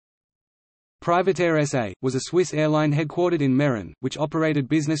PrivatAir SA, was a Swiss airline headquartered in Meyrin, which operated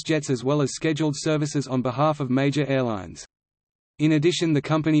business jets as well as scheduled services on behalf of major airlines. In addition, the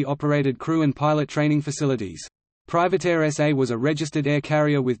company operated crew and pilot training facilities. PrivatAir SA was a registered air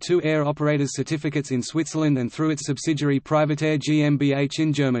carrier with 2 air operators certificates in Switzerland and through its subsidiary PrivatAir GmbH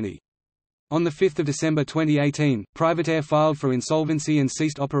in Germany. On 5 December 2018, PrivatAir filed for insolvency and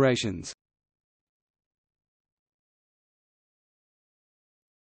ceased operations.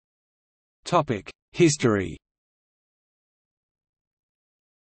 History.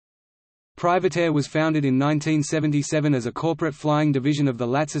 PrivatAir was founded in 1977 as a corporate flying division of the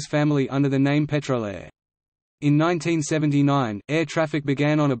Latsis family under the name PetrolAir. In 1979, air traffic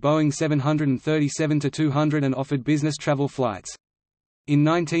began on a Boeing 737-200 and offered business travel flights. In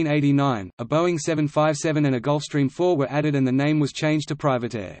 1989, a Boeing 757 and a Gulfstream 4 were added and the name was changed to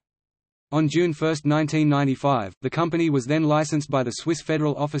PrivatAir. On June 1, 1995, the company was then licensed by the Swiss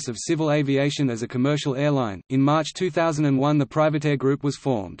Federal Office of Civil Aviation as a commercial airline. In March 2001, the PrivatAir Group was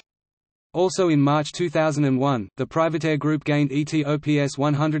formed. Also in March 2001, the PrivatAir Group gained ETOPS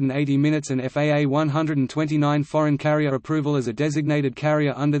 180 minutes and FAA 129 foreign carrier approval as a designated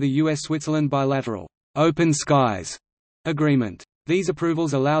carrier under the US-Switzerland bilateral Open Skies agreement. These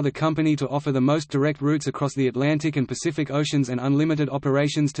approvals allow the company to offer the most direct routes across the Atlantic and Pacific Oceans and unlimited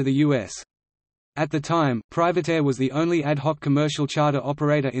operations to the U.S. At the time, PrivatAir was the only ad hoc commercial charter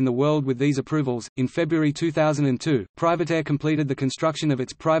operator in the world with these approvals. In February 2002, PrivatAir completed the construction of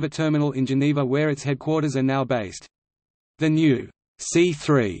its private terminal in Geneva where its headquarters are now based. The new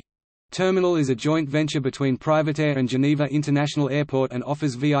C3 terminal is a joint venture between PrivatAir and Geneva International Airport and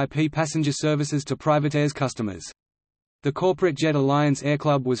offers VIP passenger services to PrivatAir's customers. The Corporate Jet Alliance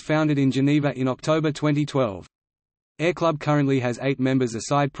Airclub was founded in Geneva in October 2012. Airclub currently has 8 members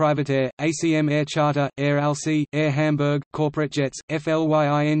aside PrivatAir, ACM Air Charter, Air Alsie, Air Hamburg, Corporate Jets,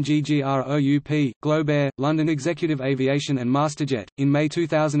 FLYINGGROUP, Globair, London Executive Aviation and MasterJet. In May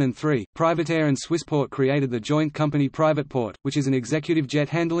 2003, PrivatAir and Swissport created the joint company PrivatPort, which is an executive jet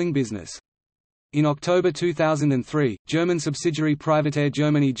handling business. In October 2003, German subsidiary PrivatAir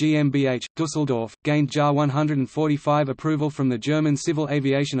Germany GmbH, Düsseldorf, gained JAR 145 approval from the German Civil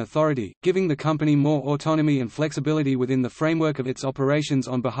Aviation Authority, giving the company more autonomy and flexibility within the framework of its operations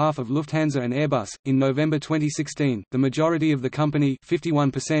on behalf of Lufthansa and Airbus. In November 2016, the majority of the company,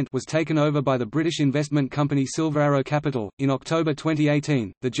 51%, was taken over by the British investment company Silver Arrow Capital. In October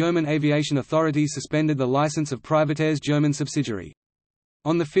 2018, the German aviation authorities suspended the license of PrivatAir's German subsidiary.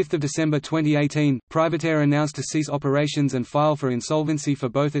 On 5 December 2018, PrivatAir announced to cease operations and file for insolvency for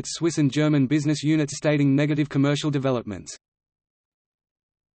both its Swiss and German business units, stating negative commercial developments.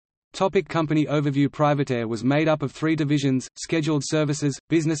 Company overview. PrivatAir was made up of 3 divisions: scheduled services,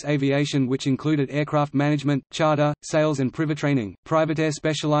 business aviation which included aircraft management, charter, sales and PrivatTraining. PrivatAir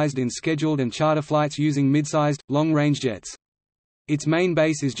specialized in scheduled and charter flights using mid-sized, long-range jets. Its main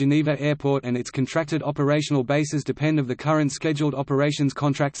base is Geneva Airport and its contracted operational bases depend of the current scheduled operations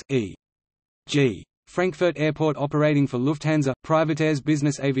contracts, e.g. Frankfurt Airport operating for Lufthansa. PrivatAir's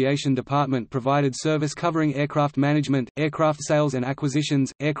business aviation department provided service covering aircraft management, aircraft sales and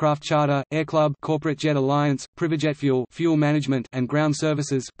acquisitions, aircraft charter, airclub, corporate jet alliance, PrivatJet fuel management, and ground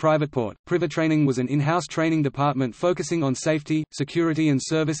services. PrivatPort. PrivatTraining was an in-house training department focusing on safety, security and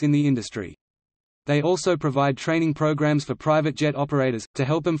service in the industry. They also provide training programs for private jet operators, to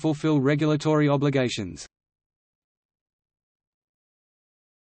help them fulfill regulatory obligations.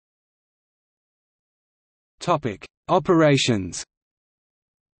 Operations.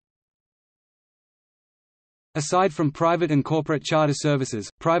 Aside from private and corporate charter services,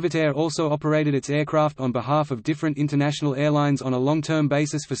 PrivatAir also operated its aircraft on behalf of different international airlines on a long-term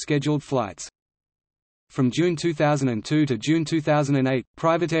basis for scheduled flights. From June 2002 to June 2008,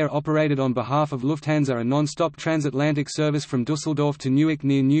 PrivatAir operated on behalf of Lufthansa a non-stop transatlantic service from Düsseldorf to Newark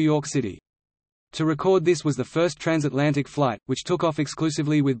near New York City. To record this was the first transatlantic flight, which took off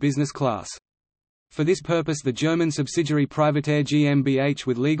exclusively with business class. For this purpose the German subsidiary PrivatAir GmbH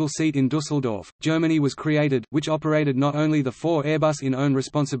with legal seat in Düsseldorf, Germany was created, which operated not only the 4 Airbus in own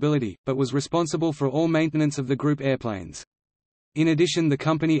responsibility, but was responsible for all maintenance of the group airplanes. In addition, the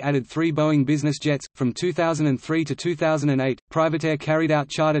company added 3 Boeing business jets. From 2003 to 2008, PrivatAir carried out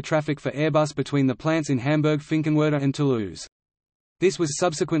charter traffic for Airbus between the plants in Hamburg, Finkenwerder and Toulouse. This was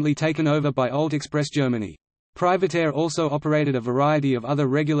subsequently taken over by Old Express Germany. PrivatAir also operated a variety of other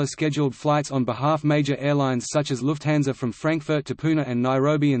regular scheduled flights on behalf major airlines such as Lufthansa from Frankfurt to Pune and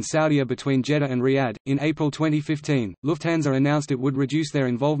Nairobi and Saudia between Jeddah and Riyadh. In April 2015, Lufthansa announced it would reduce their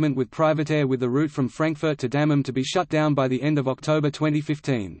involvement with PrivatAir with the route from Frankfurt to Dammam to be shut down by the end of October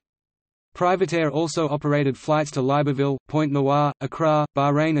 2015. PrivatAir also operated flights to Libreville, Pointe-Noire, Accra,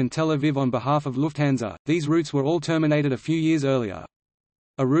 Bahrain and Tel Aviv on behalf of Lufthansa. These routes were all terminated a few years earlier.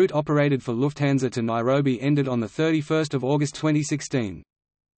 A route operated for Lufthansa to Nairobi ended on 31 August 2016.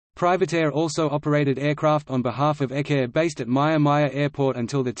 PrivatAir also operated aircraft on behalf of Ecair based at Maya Maya Airport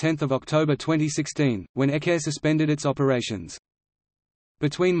until 10 October 2016, when Ecair suspended its operations.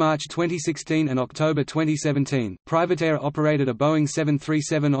 Between March 2016 and October 2017, PrivatAir operated a Boeing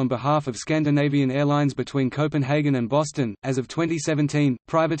 737 on behalf of Scandinavian Airlines between Copenhagen and Boston. As of 2017,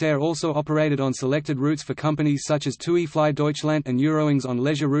 PrivatAir also operated on selected routes for companies such as TUI Fly Deutschland and Eurowings on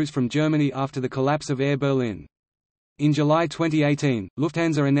leisure routes from Germany after the collapse of Air Berlin. In July 2018,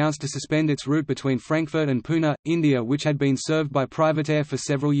 Lufthansa announced to suspend its route between Frankfurt and Pune, India, which had been served by PrivatAir for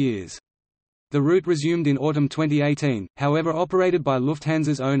several years. The route resumed in autumn 2018, however operated by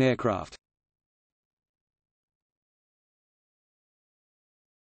Lufthansa's own aircraft.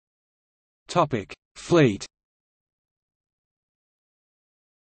 Fleet.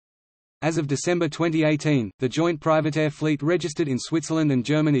 As of December 2018, the joint PrivatAir fleet registered in Switzerland and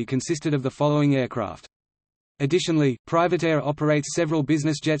Germany consisted of the following aircraft. Additionally, PrivatAir operates several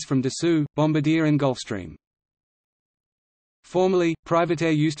business jets from Dassault, Bombardier and Gulfstream. Formerly,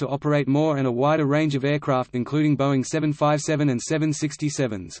 PrivatAir used to operate more and a wider range of aircraft including Boeing 757 and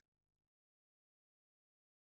 767s.